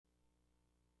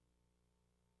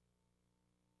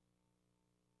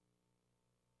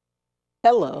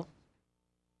Hello,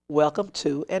 welcome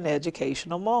to an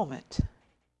educational moment.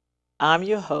 I'm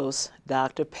your host,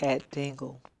 Dr. Pat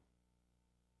Dingle.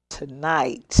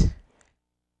 Tonight,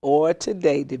 or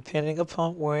today, depending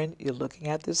upon when you're looking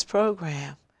at this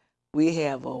program, we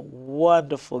have a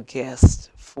wonderful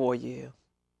guest for you.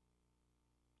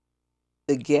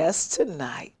 The guest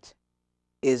tonight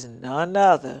is none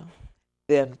other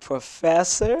than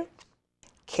Professor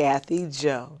Kathy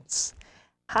Jones.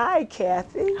 Hi,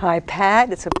 Kathy. Hi,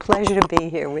 Pat. It's a pleasure to be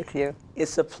here with you.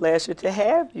 It's a pleasure to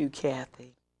have you,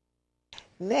 Kathy.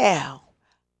 Now,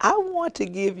 I want to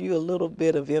give you a little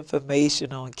bit of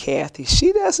information on Kathy.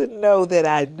 She doesn't know that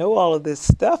I know all of this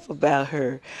stuff about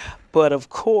her, but of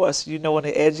course, in an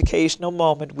educational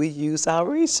moment, we use our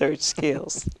research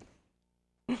skills.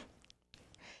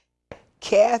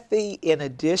 Kathy, in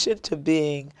addition to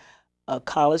being a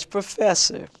college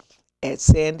professor at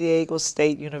San Diego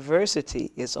State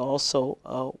University, is also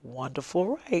a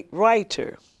wonderful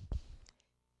writer.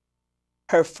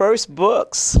 Her first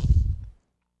books,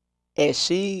 as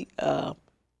she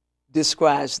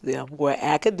describes them, were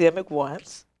academic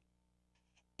ones,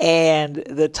 and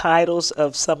the titles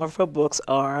of some of her books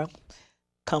are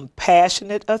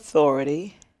Compassionate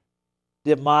Authority,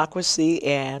 Democracy,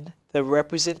 and the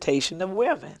Representation of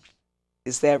Women.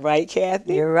 Is that right,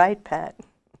 Kathy? You're right, Pat.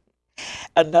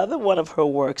 Another one of her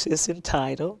works is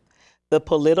entitled The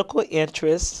Political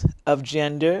Interests of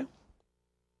Gender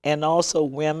and also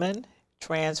Women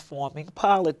Transforming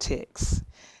Politics.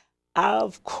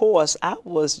 Of course, I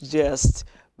was just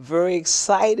very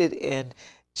excited and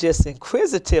just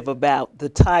inquisitive about the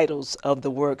titles of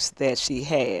the works that she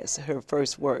has, her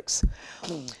first works.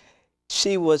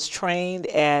 She was trained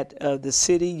at the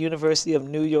City University of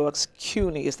New York's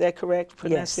CUNY. Is that correct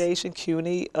pronunciation? Yes.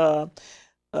 CUNY.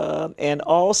 And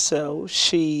also,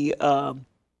 she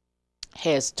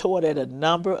has taught at a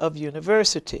number of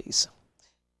universities.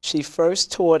 She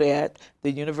first taught at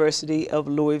the University of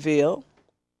Louisville.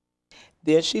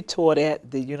 Then she taught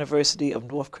at the University of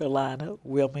North Carolina,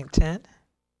 Wilmington.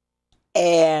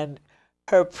 And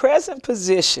her present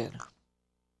position,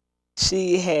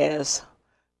 she has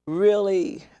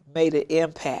really made an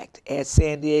impact at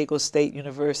San Diego State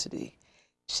University.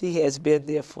 She has been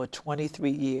there for 23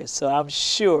 years. So I'm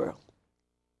sure,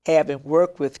 having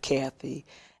worked with Kathy,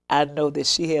 I know that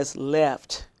she has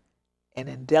left an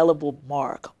indelible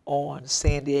mark on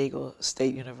San Diego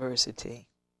State University.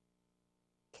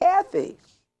 Kathy,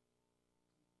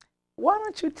 why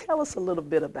don't you tell us a little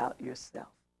bit about yourself?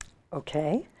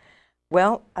 Okay.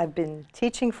 Well, I've been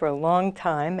teaching for a long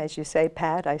time. As you say,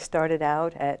 Pat, I started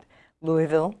out at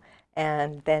Louisville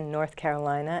and then North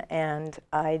Carolina, and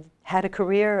I had a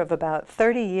career of about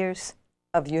 30 years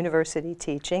of university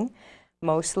teaching,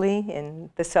 mostly in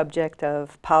the subject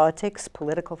of politics,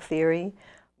 political theory,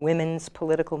 women's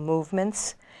political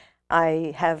movements.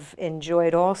 I have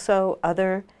enjoyed also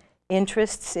other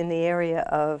interests in the area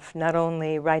of not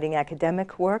only writing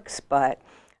academic works, but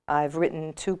I've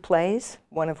written 2 plays,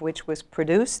 one of which was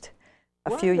produced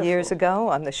a few years ago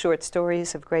on the short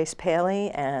stories of Grace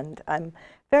Paley, and I'm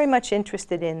very much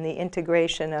interested in the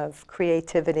integration of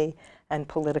creativity and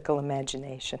political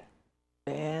imagination.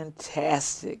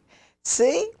 Fantastic.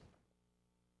 See,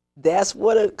 that's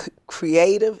what a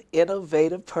creative,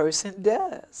 innovative person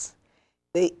does.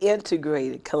 They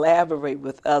integrate and collaborate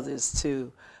with others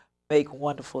to make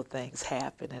wonderful things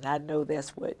happen. And I know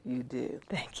that's what you do.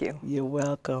 Thank you. You're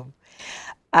welcome.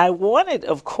 I wanted,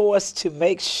 of course, to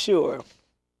make sure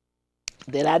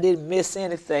that I didn't miss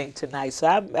anything tonight. So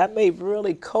I made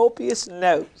really copious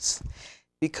notes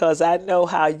because I know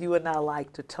how you and I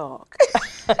like to talk.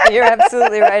 You're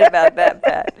absolutely right about that,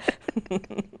 Pat.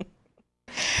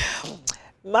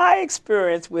 My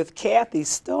experience with Kathy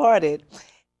started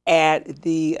at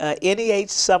the NEH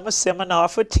Summer Seminar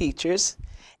for Teachers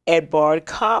at Bard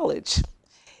College.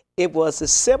 It was a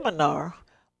seminar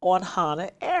on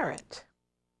Hannah Arendt.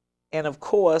 And of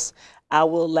course, I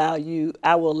will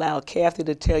allow Kathy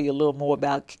to tell you a little more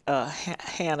about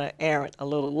Hannah Arendt a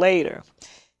little later.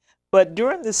 But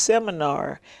during the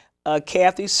seminar,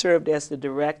 Kathy served as the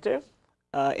director.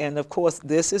 And of course,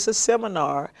 this is a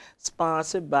seminar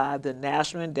sponsored by the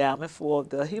National Endowment for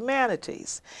the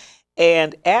Humanities.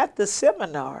 And at the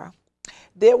seminar,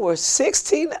 there were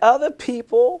 16 other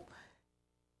people,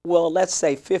 well, let's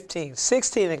say 15,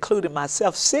 16 including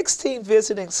myself, 16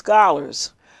 visiting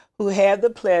scholars who had the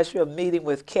pleasure of meeting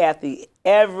with Kathy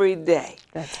every day.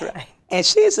 That's right. And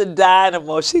she's a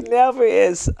dynamo. She never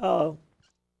is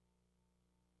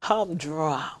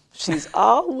humdrum. She's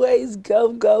always go,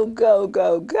 go, go,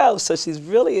 go, go. So she's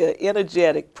really an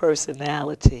energetic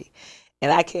personality.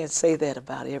 And I can't say that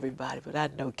about everybody, but I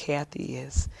know Kathy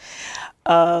is.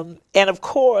 And of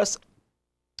course,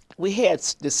 we had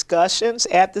discussions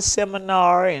at the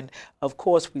seminar, and of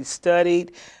course, we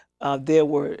studied. There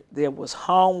was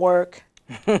homework,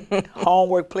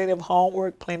 plenty of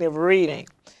homework, plenty of reading.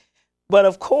 But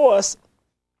of course,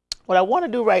 what I want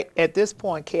to do right at this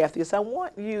point, Kathy, is I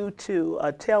want you to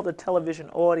tell the television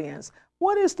audience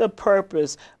what is the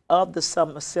purpose of the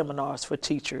summer seminars for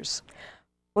teachers.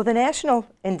 Well, the National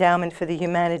Endowment for the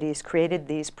Humanities created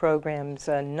these programs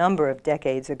a number of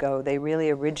decades ago. They really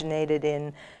originated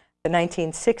in the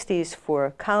 1960s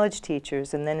for college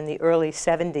teachers, and then in the early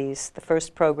 70s, the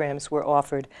first programs were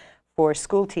offered for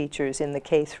school teachers in the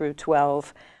K through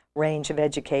 12 range of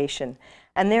education.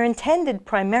 And they're intended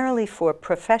primarily for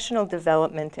professional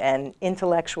development and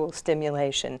intellectual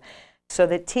stimulation, so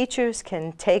that teachers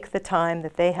can take the time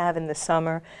that they have in the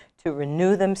summer to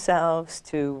renew themselves,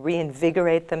 to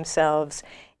reinvigorate themselves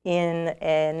in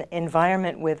an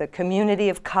environment with a community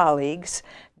of colleagues,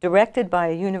 directed by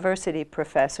a university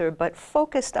professor, but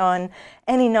focused on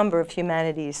any number of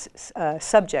humanities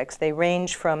subjects. They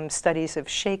range from studies of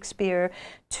Shakespeare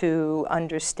to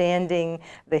understanding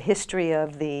the history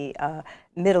of the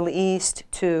Middle East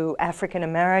to African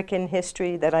American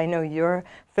history that I know you're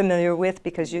familiar with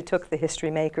because you took the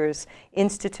History Makers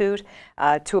Institute,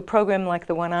 to a program like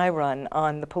the one I run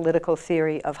on the political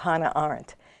theory of Hannah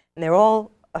Arendt. And they're all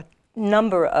a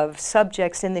number of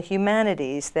subjects in the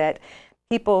humanities that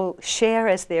people share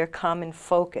as their common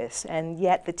focus, and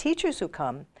yet the teachers who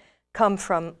come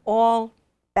from all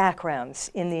backgrounds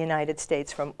in the United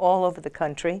States, from all over the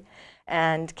country,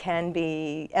 and can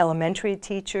be elementary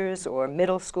teachers or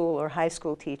middle school or high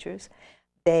school teachers.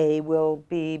 They will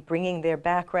be bringing their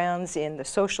backgrounds in the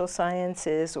social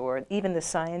sciences or even the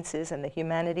sciences and the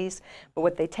humanities. But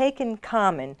what they take in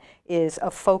common is a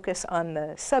focus on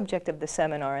the subject of the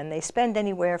seminar. And they spend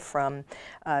anywhere from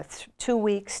 2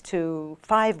 weeks to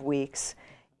 5 weeks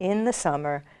in the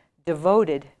summer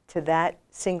devoted to that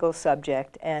single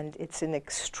subject. And it's an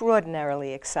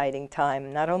extraordinarily exciting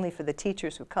time, not only for the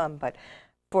teachers who come, but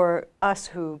for us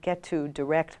who get to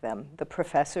direct them, the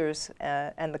professors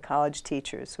and the college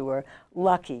teachers who are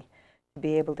lucky to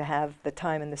be able to have the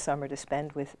time in the summer to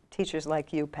spend with teachers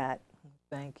like you, Pat.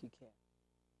 Thank you, Kathy.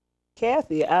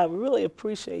 Kathy, I really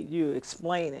appreciate you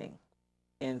explaining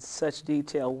in such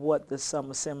detail what the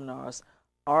summer seminars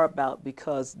are about,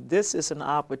 because this is an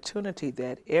opportunity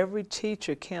that every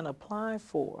teacher can apply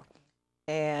for.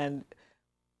 And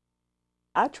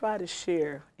I try to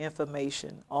share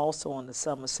information also on the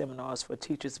summer seminars for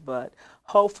teachers, but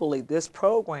hopefully this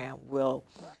program will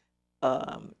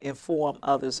inform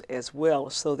others as well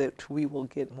so that we will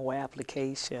get more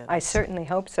applications. I certainly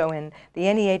hope so. And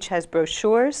the NEH has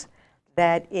brochures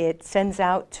that it sends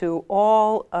out to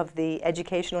all of the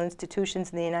educational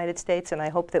institutions in the United States, and I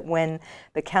hope that when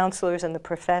the counselors and the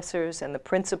professors and the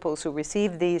principals who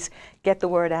receive these get the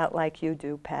word out like you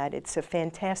do, Pat. It's a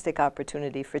fantastic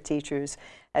opportunity for teachers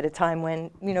at a time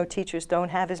when, you know, teachers don't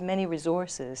have as many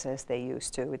resources as they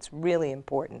used to. It's really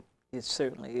important. It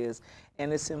certainly is.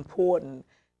 And it's important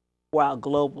for our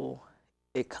global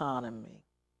economy.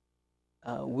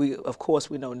 Of course,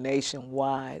 we know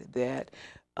nationwide that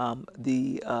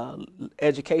the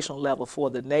educational level for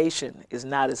the nation is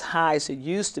not as high as it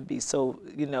used to be. So,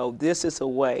 you know, this is a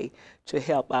way to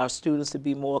help our students to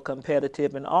be more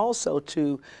competitive, and also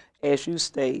to, as you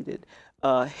stated,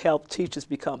 help teachers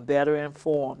become better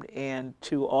informed and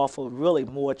to offer really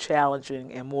more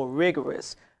challenging and more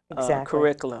rigorous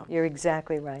curriculum. You're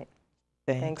exactly right.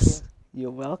 Thanks. Thank you.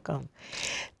 You're welcome.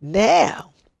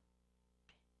 Now,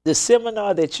 the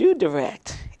seminar that you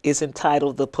direct is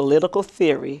entitled The Political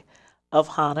Theory of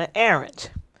Hannah Arendt,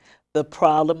 The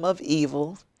Problem of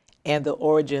Evil and the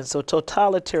Origins of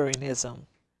Totalitarianism.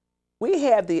 We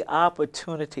had the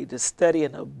opportunity to study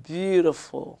in a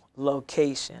beautiful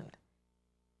location.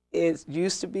 It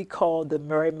used to be called the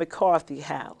Mary McCarthy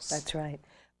House. That's right.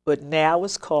 But now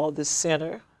it's called the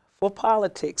Center for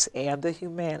Politics and the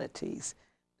Humanities,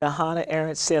 the Hannah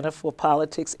Arendt Center for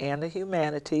Politics and the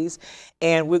Humanities.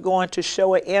 And we're going to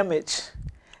show an image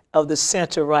of the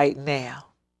center right now.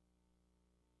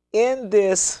 In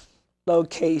this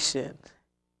location,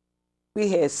 we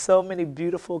had so many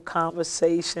beautiful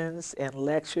conversations and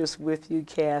lectures with you,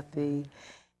 Kathy.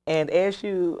 And as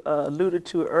you alluded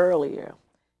to earlier,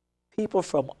 people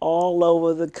from all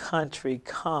over the country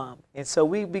come. And so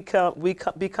we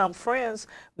become friends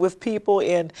with people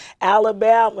in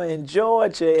Alabama and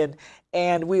Georgia,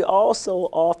 and we also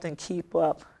often keep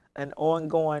up an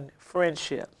ongoing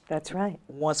friendship. That's right.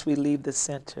 Once we leave the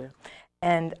center.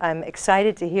 And I'm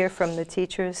excited to hear from the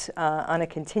teachers on a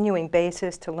continuing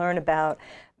basis to learn about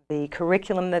the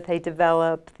curriculum that they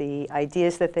develop, the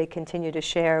ideas that they continue to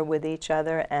share with each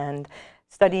other, and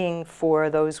studying for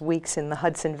those weeks in the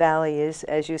Hudson Valley is,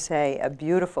 as you say, a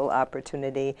beautiful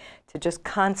opportunity to just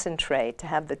concentrate, to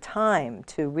have the time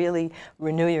to really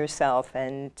renew yourself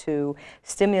and to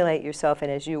stimulate yourself,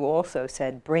 and as you also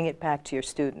said, bring it back to your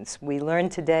students. We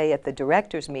learned today at the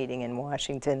directors meeting in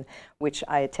Washington, which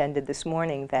I attended this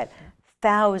morning, that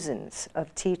thousands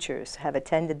of teachers have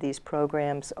attended these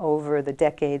programs over the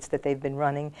decades that they've been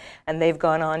running, and they've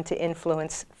gone on to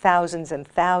influence thousands and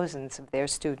thousands of their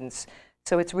students.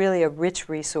 So it's really a rich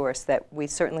resource that we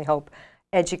certainly hope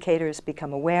educators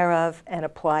become aware of and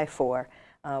apply for.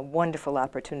 Wonderful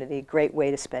opportunity, great way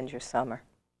to spend your summer.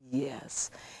 Yes.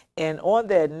 And on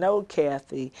that note,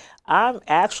 Kathy, I'm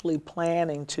actually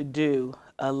planning to do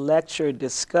a lecture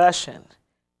discussion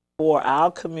for our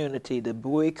community, the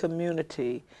Bowie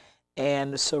community,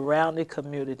 and the surrounding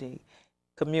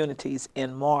communities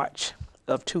in March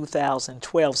of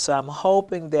 2012. So I'm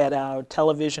hoping that our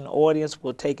television audience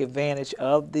will take advantage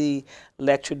of the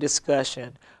lecture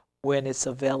discussion when it's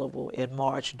available in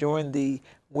March during the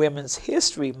Women's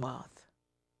History Month.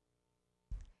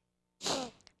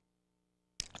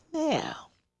 Now,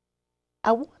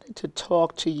 I wanted to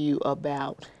talk to you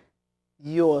about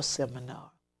your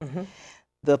seminar. Mm-hmm.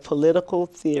 The Political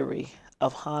Theory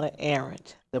of Hannah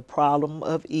Arendt, The Problem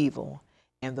of Evil,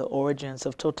 and the Origins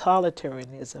of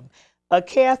Totalitarianism.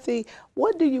 Kathy,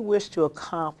 what do you wish to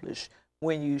accomplish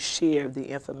when you share the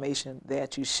information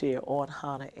that you share on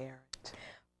Hannah Arendt?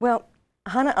 Well,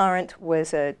 Hannah Arendt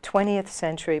was a 20th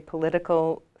century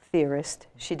political theorist.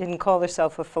 She didn't call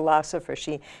herself a philosopher.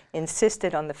 She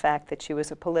insisted on the fact that she was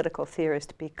a political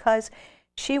theorist because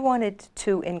she wanted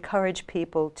to encourage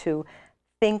people to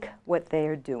think what they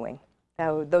are doing.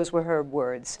 Now, those were her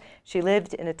words. She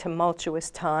lived in a tumultuous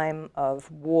time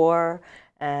of war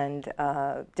and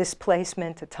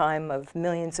displacement, a time of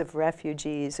millions of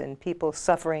refugees and people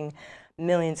suffering,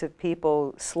 millions of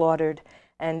people slaughtered.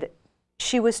 And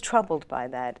she was troubled by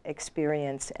that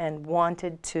experience and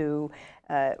wanted to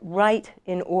write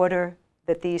in order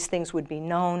that these things would be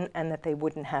known and that they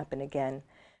wouldn't happen again.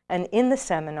 And in the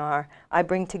seminar, I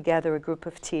bring together a group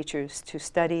of teachers to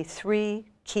study 3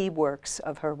 key works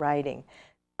of her writing.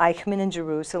 Eichmann in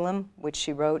Jerusalem, which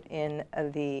she wrote in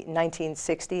the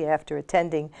 1960 after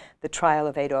attending the trial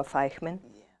of Adolf Eichmann.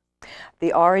 Yeah.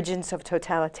 The Origins of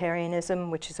Totalitarianism,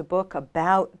 which is a book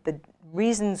about the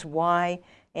reasons why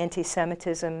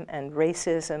anti-Semitism and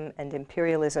racism and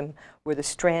imperialism were the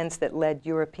strands that led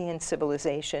European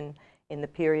civilization in the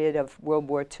period of World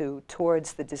War II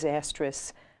towards the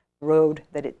disastrous road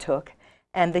that it took.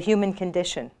 And The Human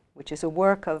Condition, which is a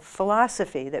work of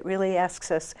philosophy that really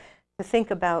asks us to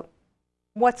think about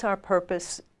what's our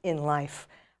purpose in life.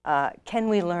 Can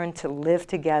we learn to live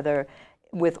together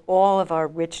with all of our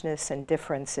richness and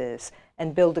differences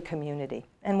and build a community?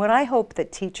 And what I hope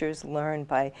that teachers learn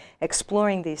by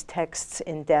exploring these texts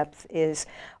in depth is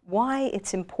why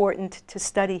it's important to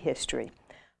study history,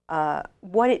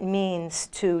 what it means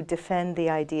to defend the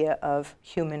idea of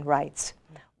human rights,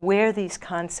 where these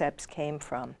concepts came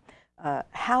from.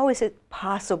 How is it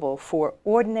possible for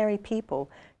ordinary people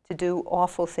to do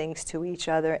awful things to each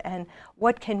other, and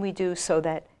what can we do so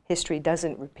that history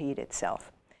doesn't repeat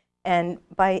itself? And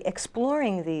by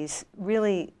exploring these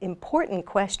really important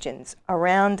questions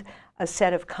around a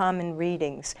set of common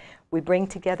readings, we bring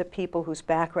together people whose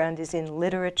background is in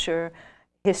literature,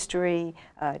 history,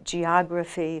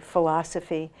 geography,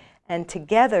 philosophy, and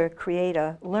together create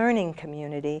a learning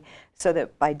community so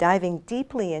that by diving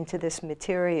deeply into this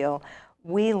material,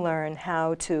 we learn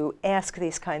how to ask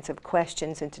these kinds of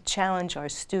questions and to challenge our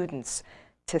students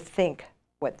to think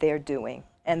what they're doing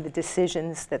and the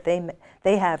decisions that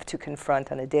they have to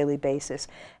confront on a daily basis,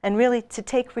 and really to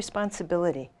take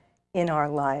responsibility in our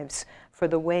lives for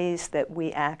the ways that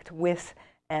we act with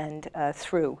and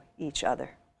through each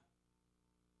other.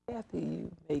 Kathy,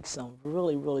 you make some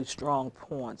really, really strong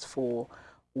points for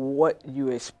what you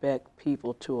expect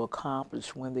people to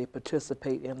accomplish when they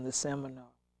participate in the seminar.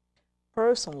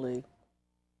 Personally,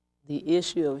 the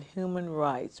issue of human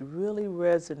rights really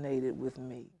resonated with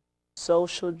me.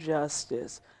 Social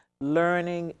justice,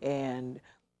 learning and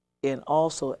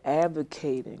also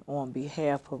advocating on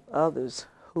behalf of others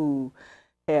who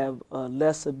have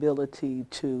less ability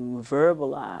to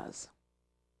verbalize,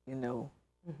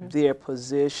 their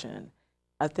position,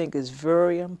 I think is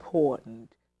very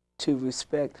important to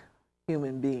respect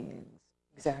human beings.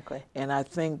 Exactly. And I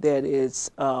think that it's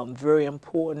very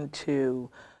important to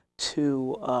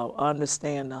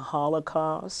understand the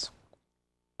Holocaust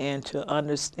and to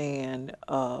understand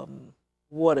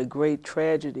what a great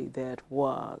tragedy that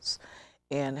was,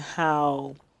 and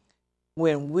how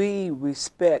when we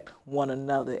respect one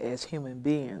another as human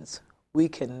beings, we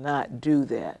cannot do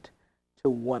that to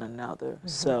one another.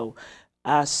 So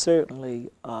I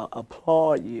certainly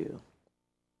applaud you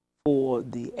for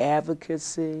the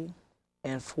advocacy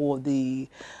and for the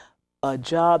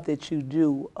job that you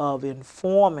do of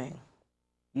informing,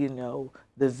 the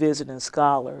visiting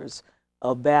scholars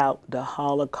about the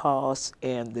Holocaust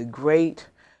and the great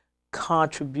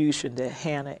contribution that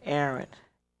Hannah Arendt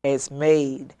has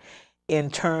made in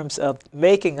terms of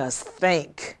making us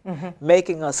think,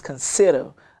 making us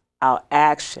consider our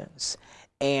actions,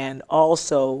 and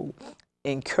also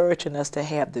encouraging us to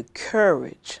have the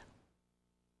courage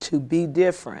to be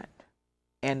different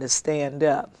and to stand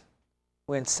up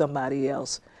when somebody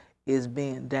else is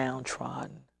being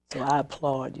downtrodden. So I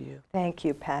applaud you. Thank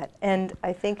you, Pat. And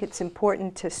I think it's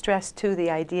important to stress, too, the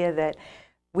idea that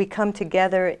we come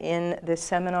together in this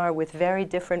seminar with very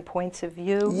different points of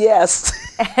view. Yes.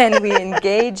 And we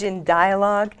engage in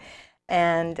dialogue,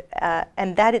 and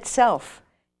that itself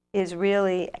is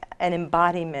really an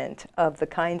embodiment of the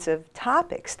kinds of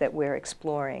topics that we're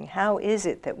exploring. How is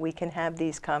it that we can have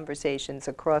these conversations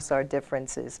across our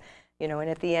differences, and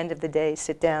at the end of the day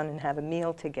sit down and have a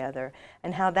meal together,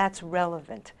 and how that's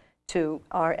relevant to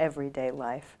our everyday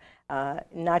life.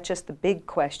 Not just the big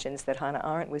questions that Hannah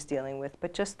Arendt was dealing with,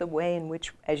 but just the way in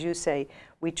which, as you say,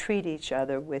 we treat each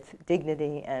other with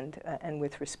dignity and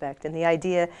with respect. And the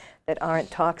idea that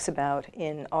Arendt talks about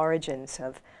in Origins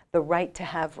of the right to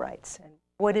have rights. And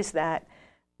what does that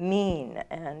mean?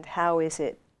 And how is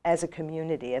it, as a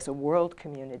community, as a world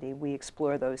community, we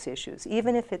explore those issues?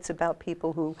 Even if it's about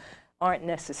people who aren't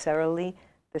necessarily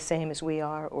the same as we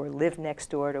are or live next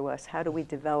door to us, how do we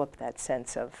develop that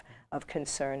sense of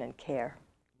concern and care?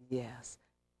 Yes.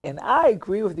 And I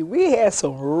agree with you. We had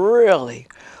some really,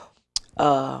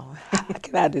 how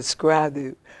can I describe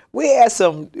it? We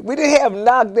didn't have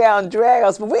knockdown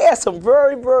dragouts, but we had some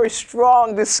very, very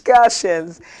strong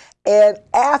discussions. And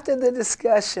after the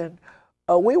discussion,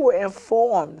 we were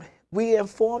informed. We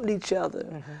informed each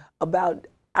other about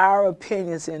our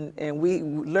opinions, and we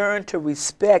learned to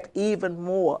respect even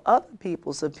more other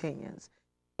people's opinions.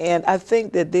 And I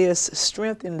think that there's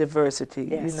strength in diversity.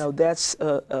 Yes. That's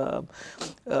a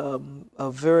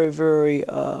very, very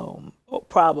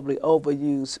probably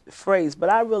overused phrase, but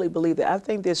I really believe that. I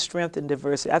think there's strength in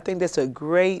diversity. I think that's a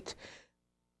great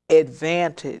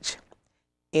advantage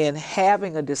in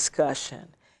having a discussion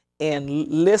and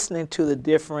listening to the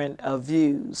different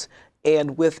views,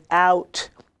 and without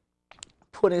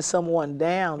putting someone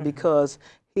down because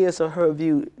his or her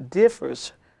view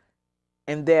differs,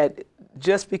 and that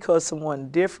just because someone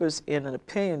differs in an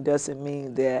opinion doesn't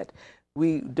mean that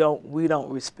we don't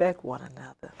respect one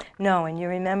another. No, and you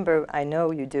remember, I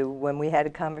know you do, when we had a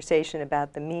conversation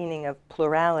about the meaning of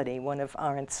plurality, one of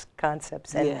Arendt's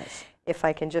concepts. And yes. If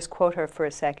I can just quote her for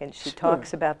a second, she Sure.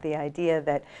 talks about the idea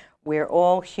that we're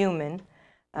all human,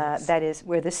 Yes. that is,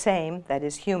 we're the same, that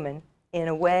is human, in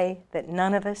a way that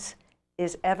none of us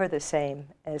is ever the same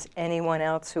as anyone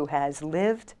else who has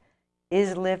lived,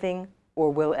 is living,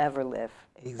 or will ever live.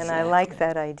 Exactly. And I like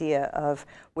that idea of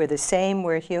we're the same,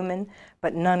 we're human,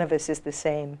 but none of us is the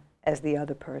same as the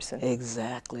other person.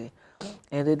 Exactly.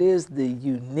 And it is the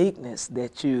uniqueness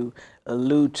that you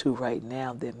allude to right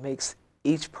now that makes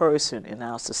each person in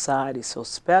our society so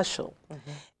special,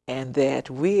 and that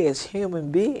we as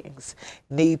human beings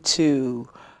need to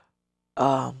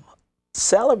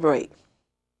celebrate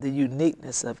the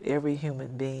uniqueness of every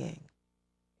human being,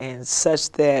 and such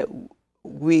that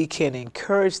we can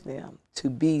encourage them to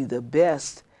be the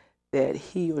best that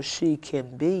he or she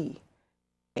can be,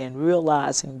 and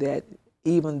realizing that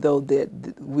even though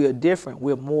that we're different,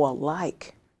 we're more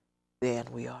alike than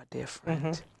we are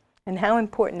different. And how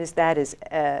important is that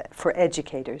for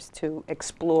educators to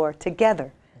explore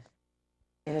together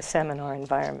in a seminar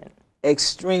environment?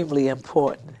 Extremely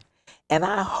important. And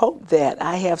I hope that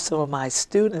I have some of my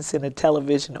students in the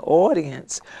television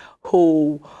audience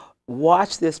who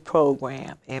watch this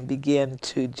program and begin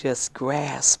to just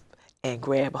grasp and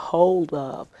grab hold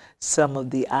of some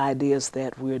of the ideas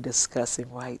that we're discussing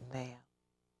right now.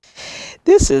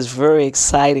 This is very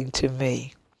exciting to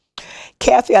me.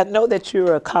 Kathy, I know that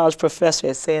you're a college professor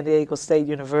at San Diego State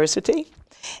University.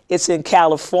 It's in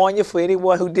California, for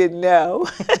anyone who didn't know.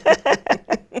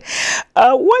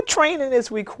 What training is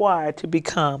required to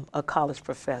become a college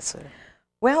professor?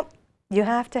 Well, you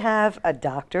have to have a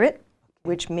doctorate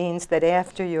which means that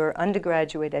after your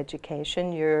undergraduate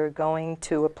education, you're going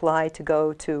to apply to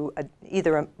go to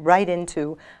right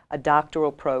into a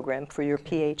doctoral program for your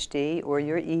PhD or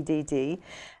your EDD.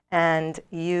 And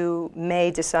you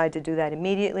may decide to do that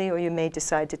immediately, or you may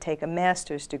decide to take a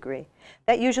master's degree.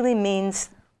 That usually means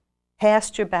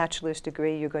past your bachelor's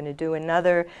degree, you're going to do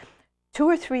another 2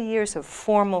 or 3 years of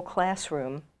formal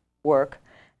classroom work,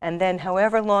 and then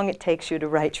however long it takes you to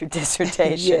write your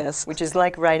dissertation, Yes. which is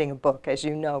like writing a book, as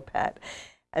you know, Pat.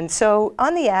 And so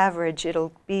on the average,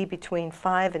 it'll be between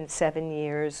 5 and 7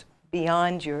 years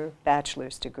beyond your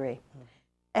bachelor's degree.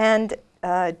 And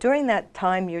during that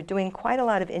time, you're doing quite a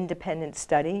lot of independent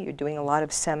study. You're doing a lot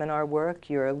of seminar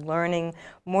work. You're learning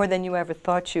more than you ever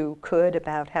thought you could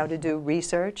about how to do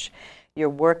research. You're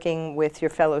working with your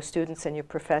fellow students and your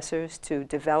professors to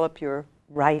develop your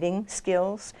writing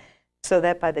skills so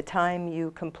that by the time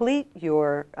you complete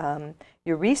your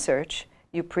research,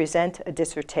 you present a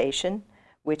dissertation,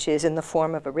 which is in the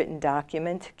form of a written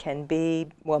document. Can be,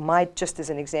 well, just as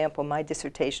an example, my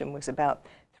dissertation was about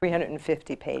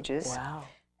 350 pages. Wow.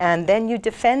 And then you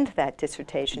defend that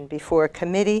dissertation before a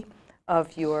committee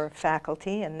of your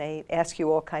faculty, and they ask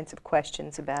you all kinds of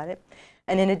questions about it.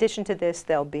 And in addition to this,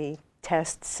 there'll be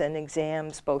tests and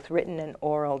exams, both written and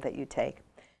oral, that you take.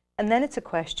 And then it's a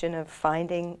question of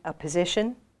finding a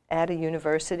position at a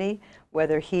university,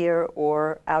 whether here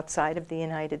or outside of the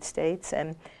United States,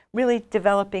 and really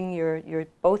developing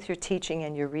both your teaching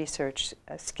and your research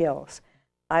skills.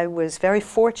 I was very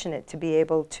fortunate to be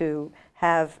able to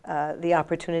have the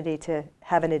opportunity to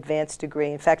have an advanced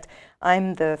degree. In fact,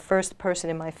 I'm the first person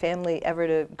in my family ever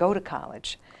to go to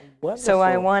college. Wonderful. So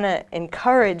I want to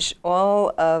encourage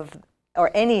all of, or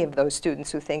any of those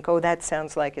students who think, oh, that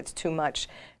sounds like it's too much.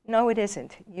 No, it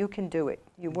isn't. You can do it.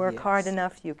 You work hard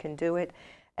enough, you can do it.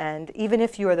 And even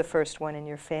if you're the first one in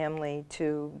your family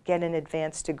to get an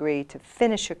advanced degree, to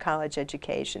finish your college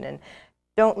education, and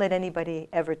don't let anybody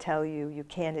ever tell you you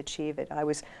can't achieve it. I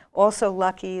was also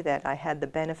lucky that I had the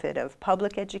benefit of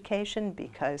public education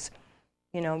because,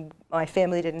 you know, my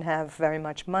family didn't have very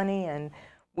much money, and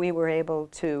we were able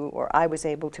to, or I was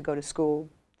able to go to school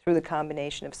through the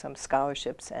combination of some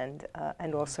scholarships and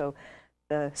also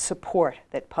the support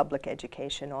that public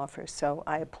education offers. So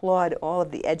I applaud all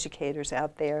of the educators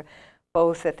out there,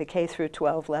 both at the K through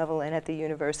 12 level and at the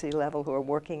university level, who are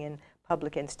working in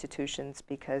public institutions,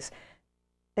 because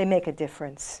they make a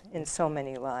difference in so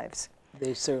many lives.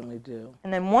 They certainly do.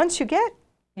 And then once you get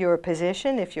your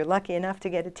position, if you're lucky enough to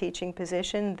get a teaching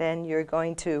position, then you're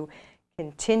going to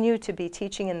continue to be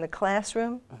teaching in the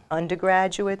classroom,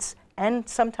 undergraduates, and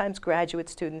sometimes graduate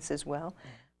students as well.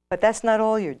 But that's not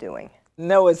all you're doing.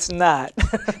 No, it's not.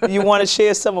 You want to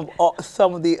share some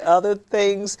of the other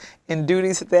things and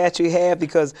duties that you have,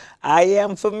 because I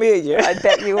am familiar. I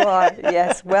bet you are.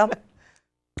 Yes. Well,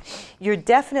 you're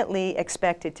definitely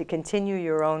expected to continue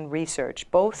your own research,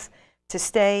 both to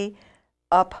stay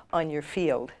up on your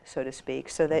field, so to speak,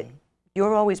 so that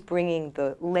you're always bringing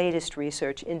the latest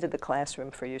research into the classroom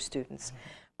for your students.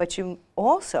 But you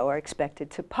also are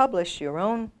expected to publish your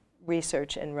own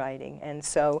research and writing. And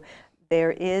so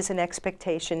there is an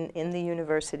expectation in the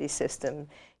university system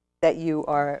that you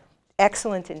are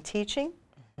excellent in teaching,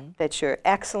 that you're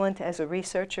excellent as a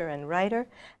researcher and writer,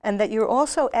 and that you're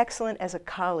also excellent as a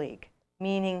colleague,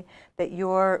 meaning that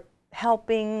you're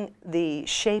helping the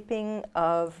shaping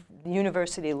of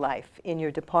university life in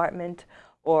your department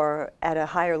or at a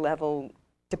higher level,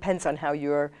 depends on how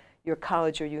your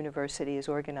college or university is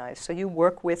organized. So you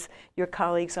work with your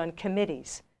colleagues on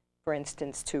committees, for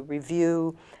instance, to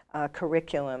review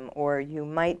curriculum, or you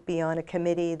might be on a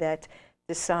committee that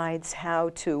decides how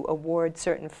to award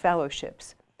certain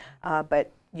fellowships.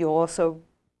 But you also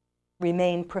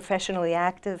remain professionally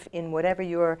active in whatever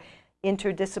your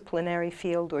interdisciplinary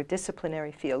field or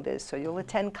disciplinary field is. So you'll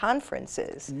attend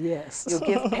conferences. Yes. You'll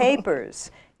give papers.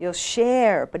 You'll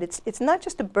share. But it's not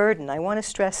just a burden. I want to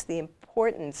stress the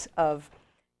importance of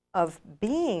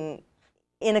being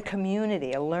in a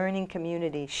community, a learning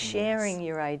community, sharing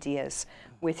your ideas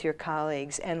with your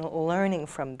colleagues and learning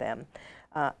from them.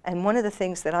 And one of the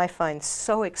things that I find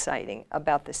so exciting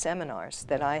about the seminars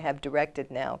that I have directed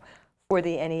now for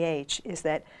the NEH is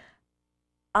that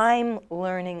I'm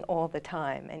learning all the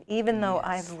time. And even though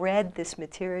I've read this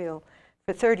material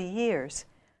for 30 years,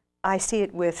 I see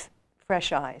it with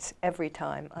fresh eyes every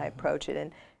time I approach it.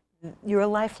 And you're a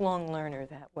lifelong learner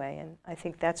that way. And I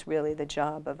think that's really the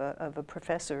job of a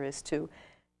professor, is to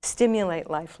stimulate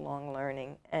lifelong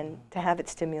learning and to have it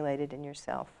stimulated in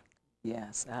yourself.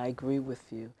 Yes, I agree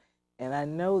with you. And I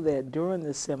know that during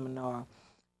the seminar,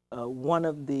 one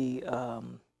of the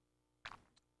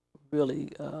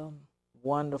really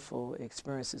wonderful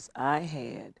experiences I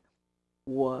had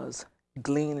was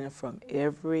gleaning from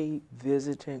every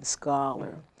visiting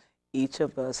scholar. Each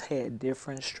of us had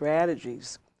different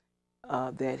strategies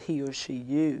that he or she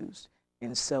used.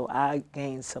 And so I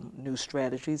gained some new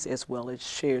strategies as well as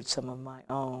shared some of my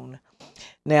own.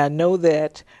 Now I know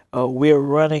that we're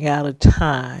running out of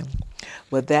time,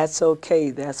 but that's okay.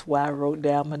 That's why I wrote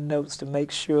down my notes to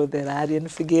make sure that I didn't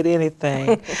forget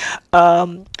anything.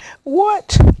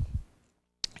 What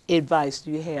advice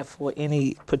do you have for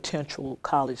any potential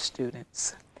college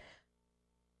students?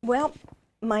 Well,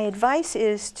 my advice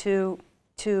is to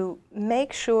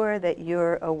make sure that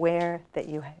you're aware that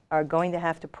you are going to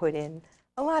have to put in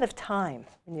a lot of time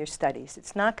in your studies.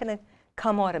 It's not going to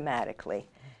come automatically,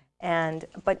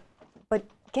 but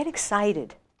get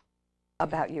excited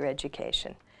about your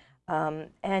education,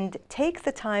 and take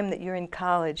the time that you're in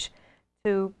college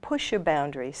to push your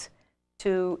boundaries,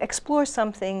 to explore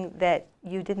something that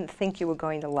you didn't think you were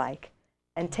going to like,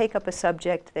 and take up a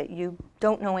subject that you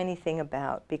don't know anything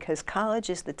about, because college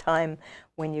is the time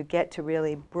when you get to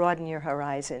really broaden your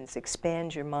horizons,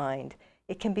 expand your mind.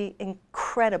 It can be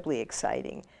incredibly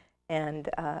exciting. And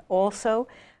also,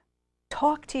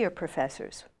 talk to your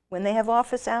professors. When they have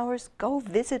office hours, go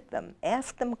visit them,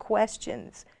 ask them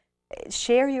questions,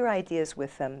 share your ideas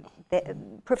with them.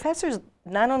 Professors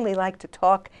not only like to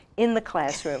talk in the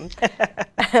classroom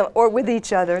or with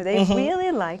each other, they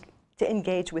really like to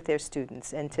engage with their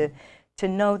students and to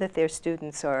know that their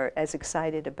students are as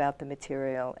excited about the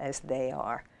material as they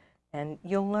are. And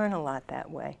you'll learn a lot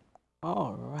that way.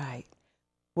 All right.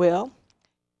 Well,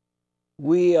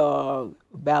 we are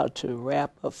about to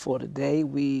wrap up for today.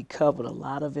 We covered a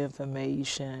lot of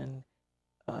information,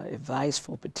 advice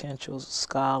for potential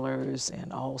scholars,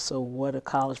 and also what a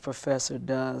college professor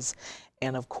does.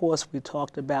 And of course, we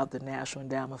talked about the National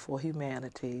Endowment for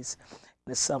Humanities,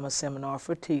 the summer seminar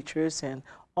for teachers, and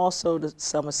also the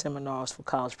summer seminars for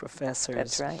college professors.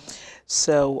 That's right.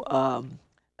 So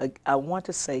I want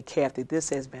to say, Kathy, this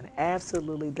has been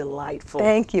absolutely delightful.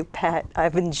 Thank you, Pat.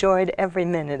 I've enjoyed every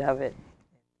minute of it.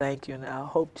 Thank you, and I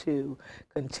hope to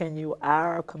continue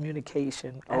our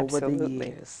communication over the Absolutely.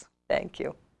 years. Thank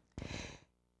you.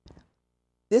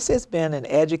 This has been an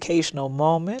educational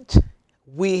moment.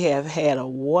 We have had a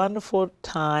wonderful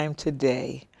time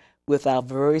today with our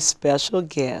very special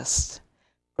guest,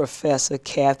 Professor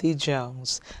Kathy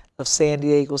Jones of San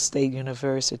Diego State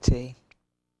University.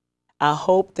 I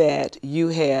hope that you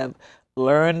have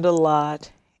learned a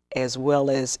lot as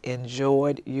well as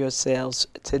enjoyed yourselves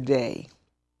today.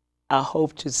 I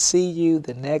hope to see you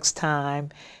the next time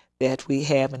that we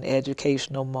have an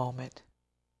educational moment.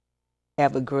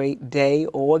 Have a great day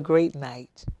or a great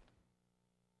night.